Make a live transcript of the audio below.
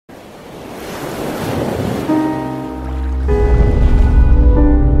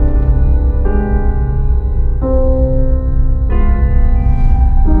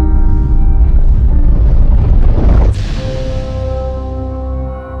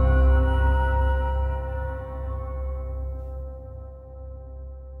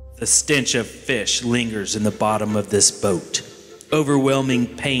The stench of fish lingers in the bottom of this boat. Overwhelming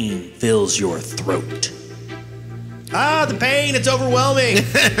pain fills your throat. Ah, the pain, it's overwhelming.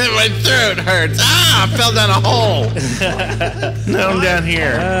 My throat hurts. Ah, I fell down a hole. No, I'm down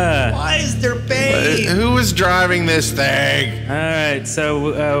here. Why is there pain? Who was driving this thing? All right,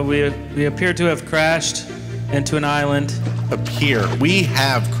 so we appear to have crashed into an island. Up here. We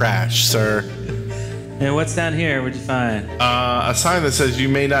have crashed, sir. And what's down here? What'd you find? A sign that says you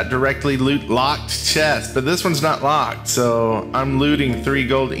may not directly loot locked chests, but this one's not locked, so I'm looting 3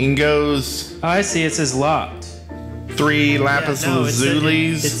 gold ingos. Oh, I see. It says locked. 3 lapis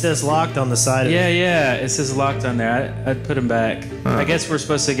lazulis. It says locked on the side of it. Yeah. It says locked on there. I'd put them back. I guess we're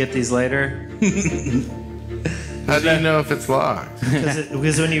supposed to get these later. How do you know if it's locked?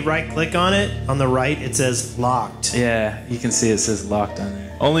 Because when you right click on it, on the right, it says locked. Yeah, you can see it says locked on there.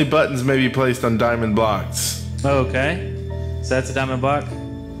 Only buttons may be placed on diamond blocks. Oh, okay. So that's a diamond block?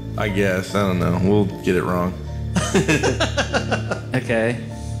 I guess. I don't know. We'll get it wrong. Okay.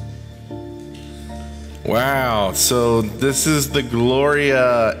 Wow. So this is the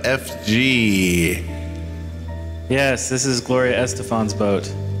Gloria FG. Yes, this is Gloria Estefan's boat.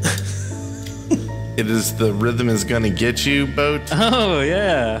 It is the Rhythm Is Gonna Get You boat. Oh,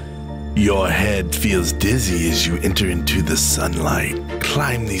 yeah. Your head feels dizzy as you enter into the sunlight.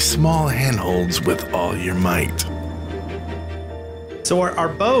 Climb these small handholds with all your might. So our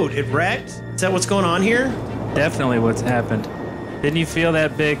boat, it wrecked? Is that what's going on here? Definitely what's happened. Didn't you feel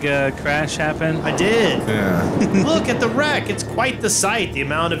that big crash happen? I did. Yeah. Look at the wreck. It's quite the sight, the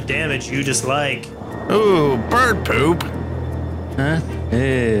amount of damage you just like. Ooh, bird poop. Huh?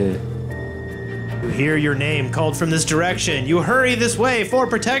 Ew. You hear your name called from this direction. You hurry this way for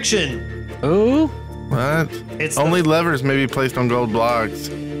protection. Ooh? What? It's Only levers may be placed on gold blocks.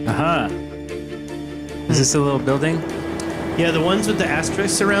 Uh-huh. Is this a little building? Yeah, the ones with the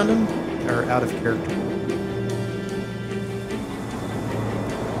asterisks around them are out of character.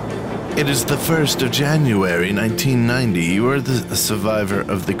 It is the 1st of January, 1990. You are the survivor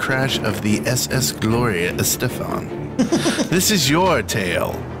of the crash of the SS Gloria Estefan. This is your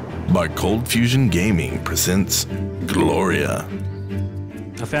tale. By Cold Fusion Gaming presents Gloria.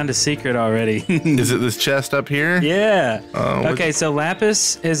 I found a secret already. Is it this chest up here? Yeah. Oh, Okay, so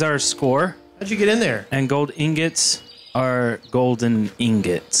lapis is our score, How'd you get in there? and gold ingots are golden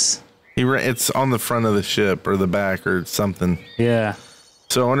ingots. It's on the front of the ship or the back or something. Yeah.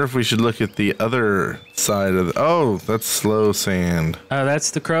 So I wonder if we should look at the other side of the... Oh, that's slow sand. Oh,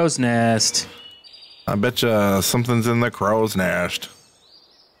 that's the crow's nest. I betcha something's in the crow's nest.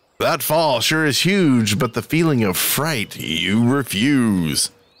 That fall sure is huge, but the feeling of fright you refuse.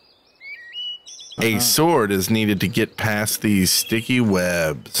 A sword is needed to get past these sticky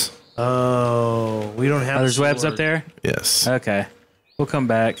webs. Oh, we don't have. Oh, there's webs up there? Yes. Okay. We'll come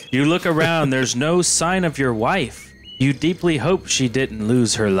back. You look around, there's no sign of your wife. You deeply hope she didn't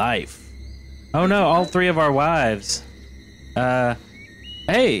lose her life. Oh no, all 3 of our wives.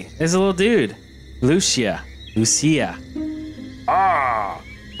 Hey, there's a little dude. Lucia. Ah,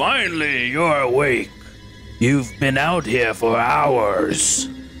 finally you're awake. You've been out here for hours.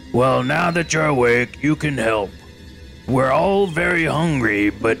 Well, now that you're awake, you can help. We're all very hungry,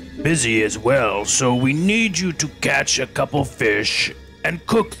 but busy as well, so we need you to catch a couple fish and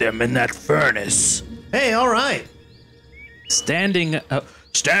cook them in that furnace. Hey, all right. Standing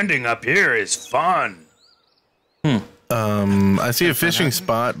up here is fun. I see a fishing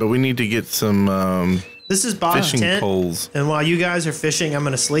spot, but we need to get some This is Bob's fishing tent. poles. And while you guys are fishing, I'm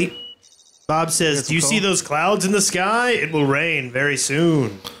gonna sleep. Bob says, "Do you see those clouds in the sky? It will rain very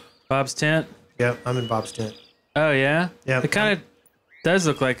soon." Bob's tent? Yep, I'm in Bob's tent. Oh, yeah? Yeah. It kind of does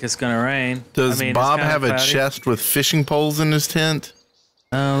look like it's going to rain. Does I mean, Bob it's kinda have a cloudy. chest with fishing poles in his tent?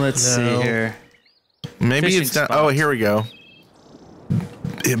 Oh, let's No. see here. Maybe Fishing it's down. spot. Oh, here we go.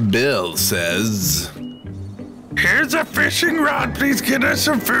 Bill says, "Here's a fishing rod. Please get us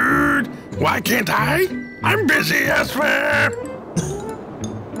some food." Why can't I? I'm busy elsewhere.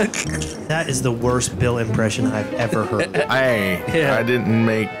 That is the worst Bill impression I've ever heard. Yeah. I didn't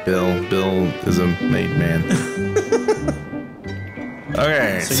make Bill. Bill is a made man.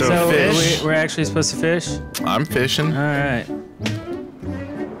 Okay, so So fish. we're actually supposed to fish? I'm fishing. All right.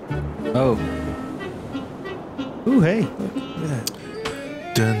 Oh. Ooh, hey.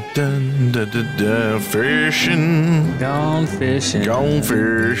 Dun, dun, dun, dun, dun, fishing. Gone fishing. Gone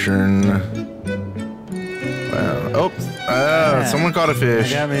fishing. Wow. Oh, someone caught a I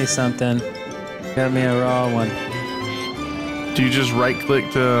fish. got me something. Got me a raw one. Do you just right click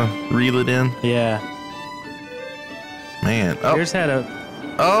to reel it in? Yeah. Man. Oh, Yours had a...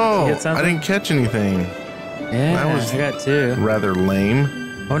 oh get I something? didn't catch anything. Yeah, That was- I got 2. Rather lame.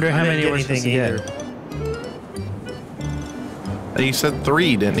 I wonder how I many didn't we're get supposed to anything get. He said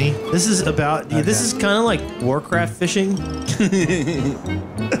 3, didn't he? This is about. This is kind of like Warcraft fishing.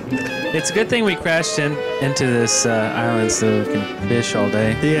 It's a good thing we crashed into this island so we can fish all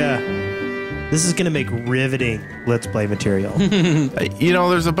day. Yeah. This is gonna make riveting Let's Play material. You know,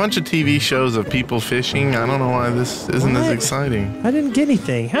 there's a bunch of TV shows of people fishing. I don't know why this isn't as What? exciting. I didn't get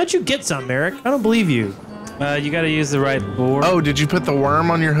anything. How'd you get something, Eric? I don't believe you. You got to use the right board. Oh, did you put the worm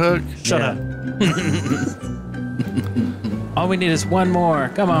on your hook? Shut Yeah. up. All we need is one more.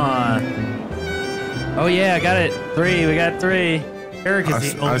 Come on. Oh yeah, I got it. 3. We got 3. Eric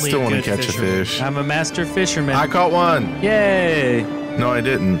is the only I still want to good catch fisherman. a fish. I'm a master fisherman. I caught one. Yay! No, I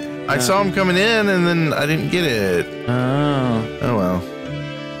didn't. I saw him coming in and then I didn't get it. Oh. Oh well.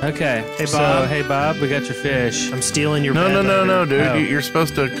 Okay. Hey, So, Bob. hey Bob, we got your fish. I'm stealing your No, bed no, no, later. no, dude. Oh. You're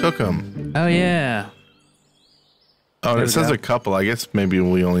supposed to cook them. Oh yeah. Oh, There it we says go. a couple. I guess maybe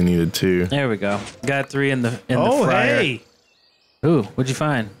we only needed 2. There we go. Got 3 in the Oh, fryer. hey. Ooh, what'd you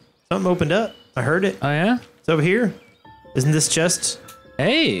find? Something opened up. I heard it. Oh yeah. It's over here. Isn't this chest?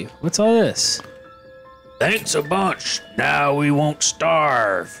 Hey, what's all this? Thanks a bunch. Now we won't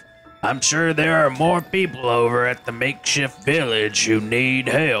starve. I'm sure there are more people over at the makeshift village who need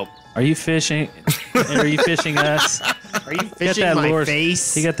help. Are you fishing? Are you fishing us? Are you You got fishing that my lure.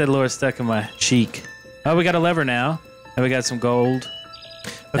 face? You got that lure stuck in my cheek. Oh, we got a lever now, and we got some gold.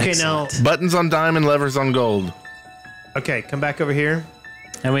 Okay, Excellent. Buttons on diamond, levers on gold. now. Okay, come back over here.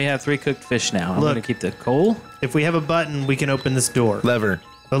 And we have 3 cooked fish now. I'm Look. gonna keep the coal. If we have a button, we can open this door. Lever.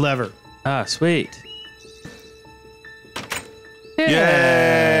 The lever. Ah, sweet.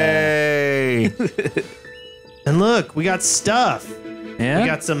 Yay! And look, we got stuff. Yeah. We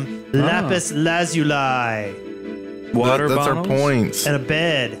got some lapis lazuli water That's our bottles. points. and a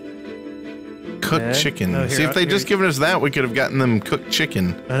bed. Cooked Okay. chicken. Oh, here, See, if they here. just given us that, we could have gotten them cooked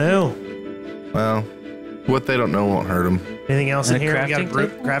chicken. I know. Well, what they don't know won't hurt them. Anything else in And a here? We got a crafting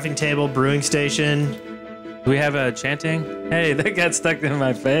table? crafting table, brewing station. Do we have a chanting? Hey, that got stuck in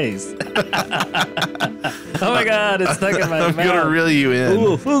my face. Oh my god, it's stuck in my I'm mouth. gonna reel you in.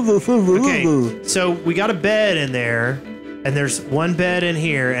 Okay, so we got a bed in there, and there's one bed in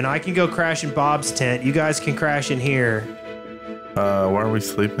here, and I can go crash in Bob's tent. You guys can crash in here Why are we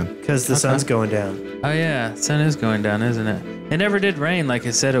sleeping? because the sun's going down. Oh yeah, sun is going down, isn't it? It never did rain like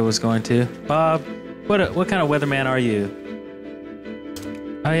it said it was going to. Bob, what kind of weatherman are you?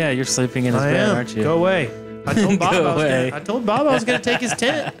 Oh yeah, you're sleeping in his I bed, am. aren't you? Go away. I told Bob Go I was away. gonna, I told Bob I was gonna take his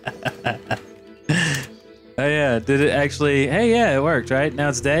tent. Oh yeah, did it actually? Hey, yeah, it worked, right? Now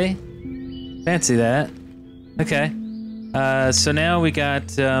it's day. Fancy that. Okay. So now we got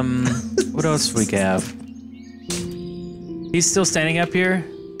what else we have? He's still standing up here,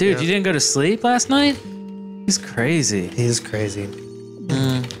 dude. Yeah. You didn't go to sleep last night? He's crazy. He is crazy.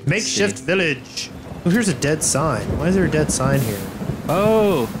 Makeshift village. Oh, here's a dead sign. Why is there a dead sign here?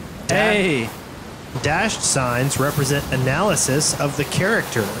 Oh, hey. Dashed signs represent analysis of the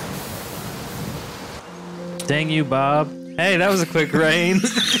character. Dang you, Bob. Hey, that was a quick rain.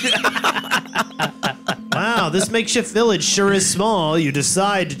 Wow, this makeshift village sure is small. You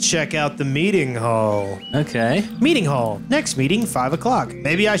decide to check out the meeting hall. Okay. Meeting hall. Next meeting, 5 o'clock.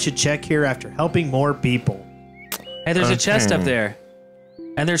 Maybe I should check here after helping more people. Hey, there's a chest up Okay. there.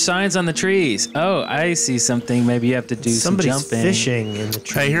 And there's signs on the trees. Oh, I see something. Maybe you have to do Somebody's some jumping. fishing in the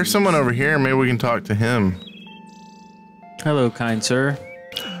tree. Hey, here's someone over here. Maybe we can talk to him. Hello, kind sir.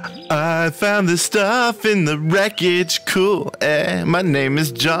 I found this stuff in the wreckage. Cool. My name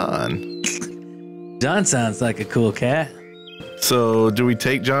is John. John sounds like a cool cat. So, do we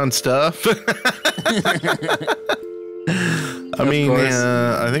take John's stuff? I mean, course.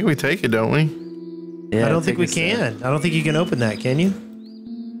 I think we take it, don't we? Yeah, I don't think we it's, can. I don't think you can open that, can you?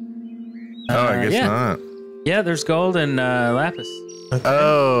 Oh, I guess yeah. not. Yeah, there's gold and lapis. Okay.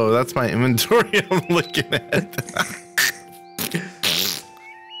 Oh, that's my inventory I'm looking at.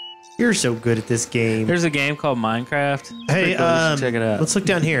 You're so good at this game. There's a game called Minecraft. It's Hey, pretty cool. You should check it out. let's look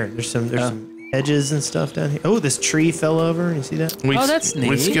down here. There's some hedges and stuff down here. Oh, this tree fell over. You see that? Oh, that's We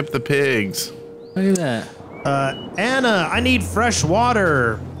neat. skipped the pigs. Look at that. Anna, I need fresh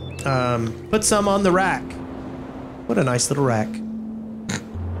water. Put some on the rack. What a nice little rack.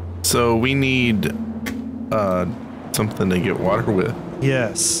 So we need something to get water with.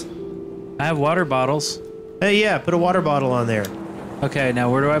 Yes. I have water bottles. Hey, yeah, put a water bottle on there. Okay, now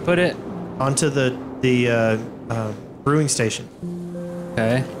where do I put it? Onto the brewing station.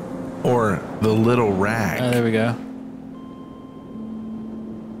 Okay. Or the little rack. Oh, there we go.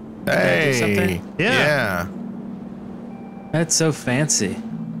 Hey. something? Yeah. That's so fancy.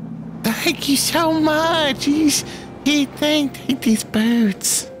 Thank you so much. Take these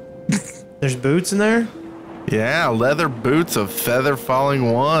boots. There's boots in there? Yeah, leather boots of feather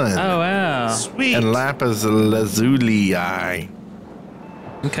falling one. Oh, wow. Sweet. And lapis lazuli.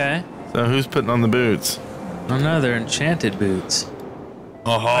 Okay. So who's putting on the boots? Oh, no, they're enchanted boots.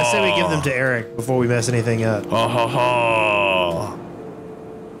 I say we give them to Eric before we mess anything up. I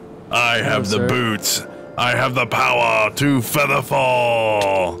have the sir. boots. I have the power to feather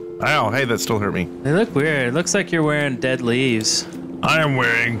fall. Ow, hey, that still hurt me. They look weird. It looks like you're wearing dead leaves. I am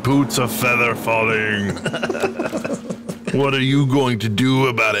wearing boots of feather falling. What are you going to do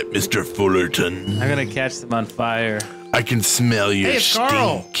about it, Mr. Fullerton? I'm going to catch them on fire. I can smell your Hey, it's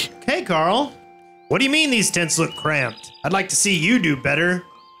Carl. stink. Hey, Carl. What do you mean these tents look cramped? I'd like to see you do better.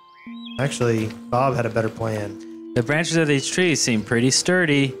 Actually, Bob had a better plan. The branches of these trees seem pretty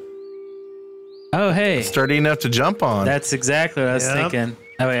sturdy. Oh, hey. Sturdy enough to jump on. That's exactly what I was Yep. thinking.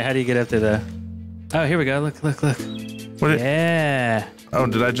 Oh, wait, how do you get up to the... Oh, here we go. Look. What Yeah. Oh,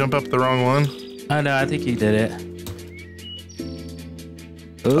 did I jump up the wrong one? Oh, no, I think you did it.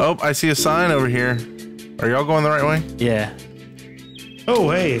 Oh, I see a sign over here. Are y'all going the right way? Yeah. Oh,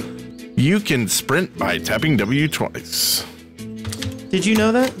 hey. You can sprint by tapping W twice. Did you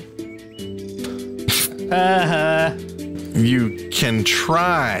know that? You can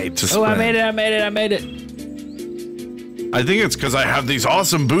try to sprint. Oh, I made it. I think it's because I have these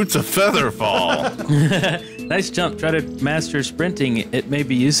awesome boots of feather fall. Nice jump. Try to master sprinting. It may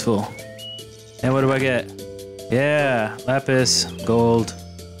be useful. And what do I get? Yeah, lapis, gold.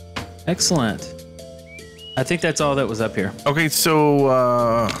 Excellent. I think that's all that was up here. Okay,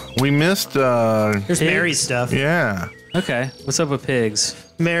 so we missed. Here's Pigs? Mary's stuff. Yeah. Okay, what's up with pigs?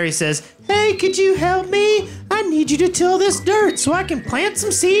 Mary says, "Hey, could you help me? I need you to till this dirt so I can plant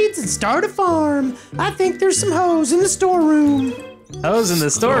some seeds and start a farm. I think there's some hoes in the storeroom." Hoes in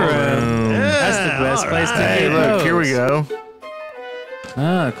the storeroom. That's the best place to Hey, get look, hoes. here we go.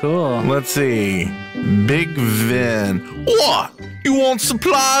 Oh, cool. Let's see. Big Vin. What? You want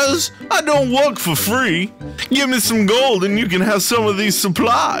supplies? I don't work for free. Give me some gold and you can have some of these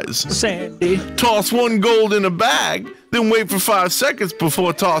supplies. Sandy. Toss one gold in a bag, then wait for 5 seconds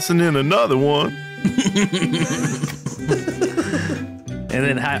before tossing in another one. And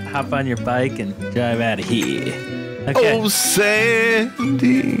then hop on your bike and drive out of here. Okay. Oh,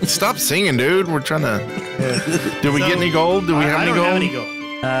 Sandy. Stop singing, dude. We're trying to... Did we get any gold? Do we have I any don't gold? have any gold.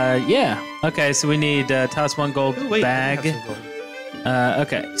 Yeah. Okay, so we need toss one gold Oh, wait, I bag. have some gold.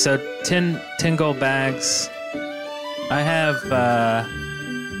 Okay, so 10 gold bags. I have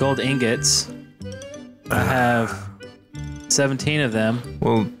gold ingots. I have 17 of them.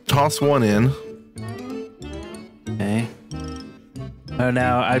 Well, toss one in. Okay. Oh,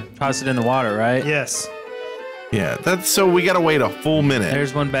 now I toss it in the water, right? Yes. Yeah, that's so we gotta wait a full minute.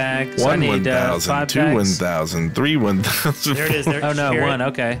 There's one bag. So I One need 1,000, 5 two bags. 1,000, three 1,000. There it is. There. Oh, no, Hear it? one.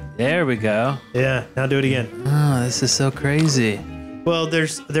 Okay. There we go. Yeah. Now do it again. Oh, this is so crazy. Well,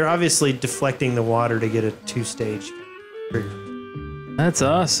 they're obviously deflecting the water to get a 2-stage trigger. That's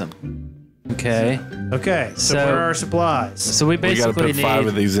awesome. Okay. Okay. So So- where are our supplies? So we We gotta basically put 5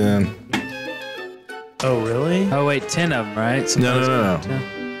 of need... these in. Oh, really? Oh, wait, 10 of them, right? So No, those no, are no. 10.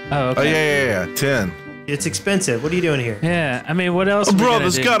 Oh, Oh, okay. yeah. 10. It's expensive. What are you doing here? Yeah, I mean, what else? A are we gonna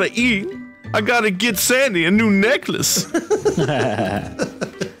brother's do? gotta eat. I gotta get Sandy a new necklace.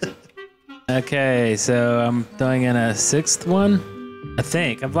 Okay, so I'm throwing in a 6th one. I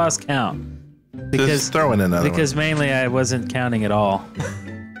think I've lost count Just throw in another because mainly I wasn't counting at all.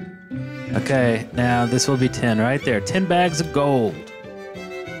 Okay, now this will be 10 right there. 10 bags of gold.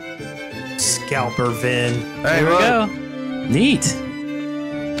 Scalper Vin. one. Hey, Here we look. go. Neat.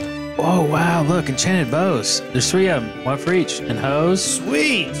 Oh wow! Look, enchanted bows. There's 3 of them, 1 for each, and hose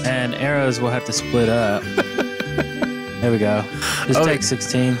Sweet. and arrows. We'll have to split up. There we go. Just Okay. take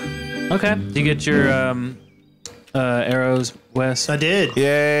 16. Okay. Do you get your arrows, Wes? I did.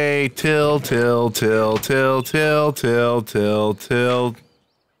 Yay, till.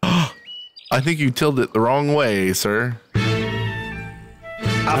 I think you tilled it the wrong way, sir.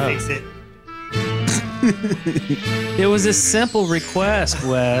 I'll fix it. It was a simple request,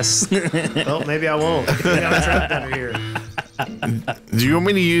 Wes. Well, maybe I won't. Maybe I'm trapped under here. Do you want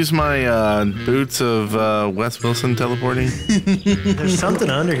me to use my boots of Wes Wilson teleporting? There's something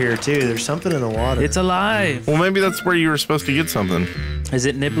under here too. There's something in the water. It's alive. Well, maybe that's where you were supposed to get something. Is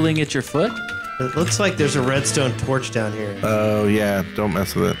it nibbling at your foot? It looks like there's a redstone torch down here. Oh, yeah. Don't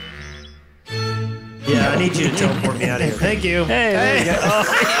mess with it. Yeah, I need you to teleport me out of here. Thank you. Hey, there you go.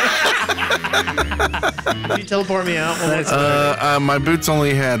 Can you teleport me out? My boots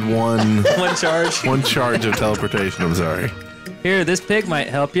only had one charge. one charge of teleportation. I'm sorry. Here, this pig might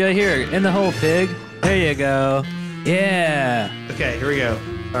help you. Here, in the hole, pig. There you go. Yeah. Okay, here we go.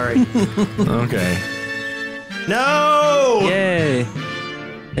 All right. Okay. No! Yay.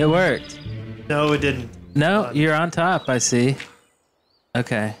 It worked. No, it didn't. No, you're on top, I see.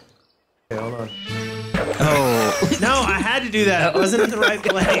 Okay. Okay, hold on. Oh. No, I had to do that. I wasn't in the right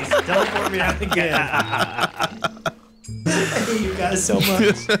place. Teleport me out again. I hate you guys so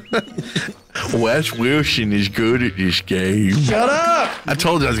much. Wes Wilson is good at this game. Shut up! I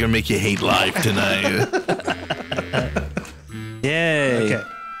told you I was gonna make you hate life tonight. Yay. Okay.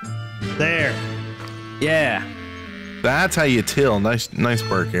 There. Yeah. That's how you till. Nice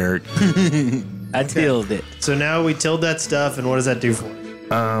work, Eric. I tilled it. So now we tilled that stuff, and what does that do for us?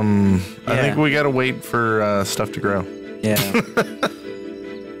 I think we gotta wait for stuff to grow. Yeah.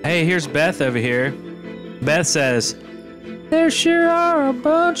 Hey, here's Beth over here. Beth says, there sure are a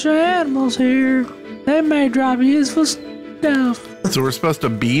bunch of animals here. They may drop useful stuff. So we're supposed to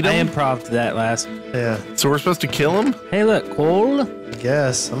beat I him? improv'd that last. Yeah, So we're supposed to kill him? Hey, look, Cole. I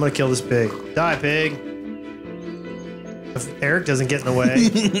guess. I'm gonna kill this pig. Die, pig. If Eric doesn't get in the way.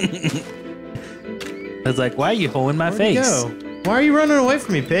 I was like, why are you holding my Where'd you face? go? Why are you running away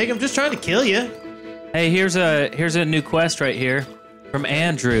from me, pig? I'm just trying to kill you. Hey, here's a new quest right here from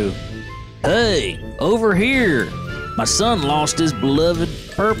Andrew. Hey, over here. My son lost his beloved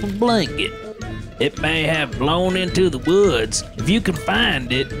purple blanket. It may have blown into the woods. If you can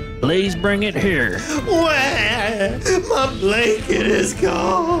find it, please bring it here. Where? My blanket is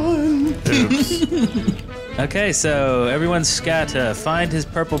gone. Okay, so everyone's got to find his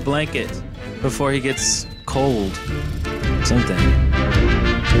purple blanket before he gets cold. Something.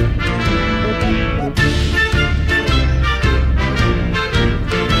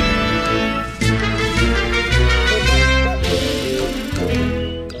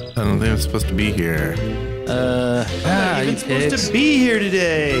 I don't think I'm supposed to be here. I'm you supposed pigs. to be here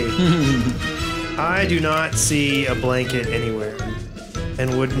today. I do not see a blanket anywhere,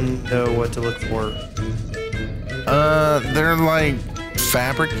 and wouldn't know what to look for. They're like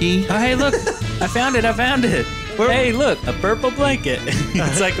fabric-y. Oh, hey, look. I found it. Hey, look, a purple blanket.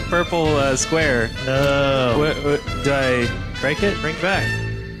 It's like a purple square. No. Do I break it? Bring it back.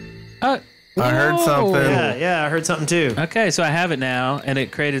 I heard whoa. something. Yeah, I heard something too. Okay, so I have it now, and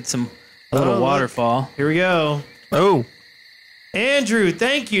it created a little look. waterfall. Here we go. Oh, Andrew,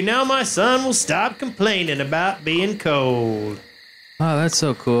 thank you. Now my son will stop complaining about being cold. Oh, that's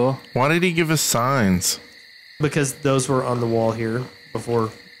so cool. why did he give us signs? Because those were on the wall here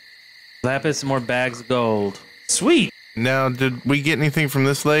before. Lapis, more bags of gold. Sweet. Now, did we get anything from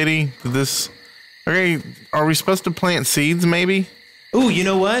this lady? Okay, are we supposed to plant seeds maybe? Ooh, you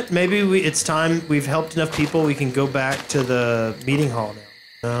know what? Maybe it's time. We've helped enough people. We can go back to the meeting hall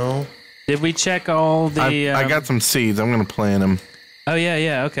now. No? Did we check all the... I got some seeds. I'm going to plant them. Oh,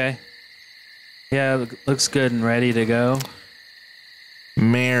 yeah, okay. Yeah, looks good and ready to go.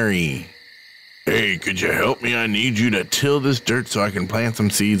 Mary. Hey, could you help me? I need you to till this dirt so I can plant some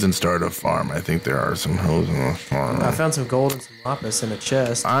seeds and start a farm. I think there are some hoes in the farm. I found some gold and some lapis in a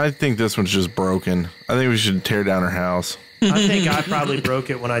chest. I think this one's just broken. I think we should tear down her house. I think I probably broke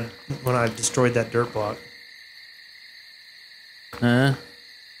it when I destroyed that dirt block. I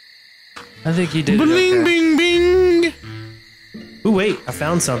think you did it Bling, okay. bing, bing. Ooh, wait, I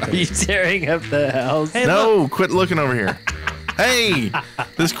found Are something. you tearing up the house? Hey, look. No, quit looking over here. Hey,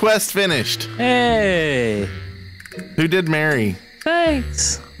 this quest finished. Hey, Who did Mary?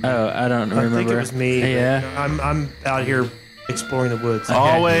 thanks. Oh, I don't remember. I think it was me. Yeah, I'm out here exploring the woods.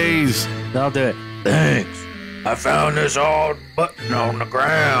 Always. I'll do it. Thanks. I found this odd button on the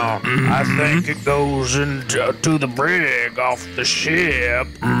ground. I think it goes into to the brig off the ship.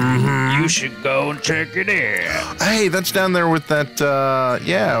 You should go and check it in. Hey, that's down there with that,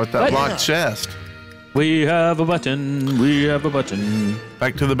 with that What? locked chest. We have a button. We have a button.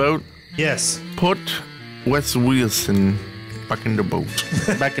 Back to the boat. Yes. Put Wes Wilson back in the boat.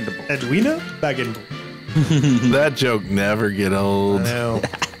 Back in the boat. Edwina? Back in. That joke never get old. No.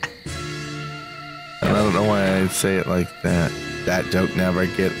 And I don't know why I say it like that. That joke never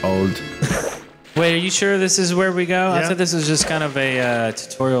get old. Wait, are you sure this is where we go? I Yeah. thought this was just kind of a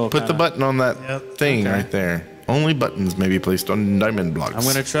tutorial. Put the button on that Yep. thing Okay. right there. Only buttons may be placed on diamond blocks. I'm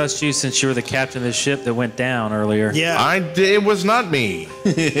gonna trust you since you were the captain of the ship that went down earlier. Yeah. It was not me.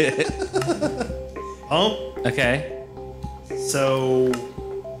 Oh, Okay. so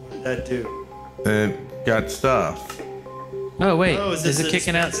what did that do? It got stuff. Oh wait, Oh, is it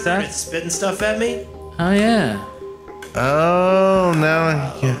kicking out It's stuff? spitting stuff at me? Oh yeah. Oh,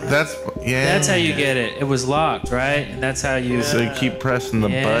 now that's That's how you get it. It was locked, right? And that's how you. So you keep pressing the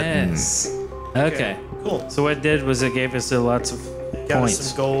buttons. Yes. Okay. Cool. So what it did was it gave us lots of Got us points.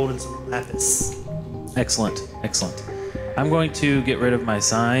 some gold and some lapis. Excellent. Excellent. I'm going to get rid of my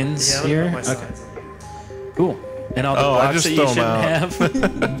signs Yeah, here. I'm gonna put my Okay. signs on. Cool. And all the Oh, I blocks just that you throw 'em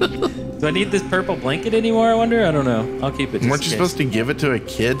shouldn't have. Do I need this purple blanket anymore, I wonder? I don't know. I'll keep it. Just Weren't you in supposed to give it to a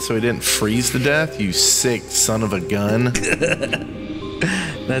kid so he didn't freeze to death? You sick son of a gun. case.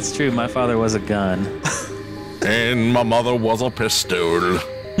 That's true. My father was a gun. And my mother was a pistol. All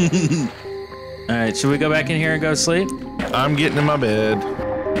right. Should we go back in here and go to sleep? I'm getting in my bed.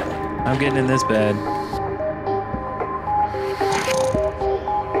 I'm getting in this bed.